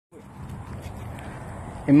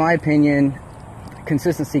in my opinion,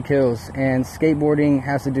 consistency kills, and skateboarding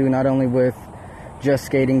has to do not only with just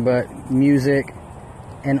skating, but music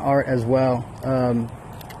and art as well.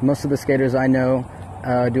 Most of the skaters I know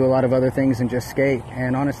do a lot of other things than just skate,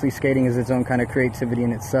 and honestly, skating is its own kind of creativity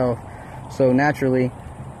in itself. So naturally,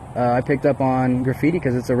 I picked up on graffiti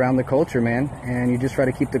because it's around the culture, man, and you just try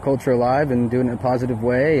to keep the culture alive and do it in a positive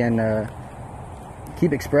way, and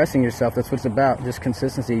keep expressing yourself. That's what it's about, just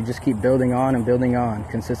consistency. You just keep building on and building on.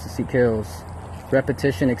 Consistency kills.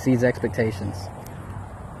 Repetition exceeds expectations.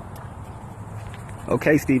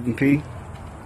 Okay, Stephen P.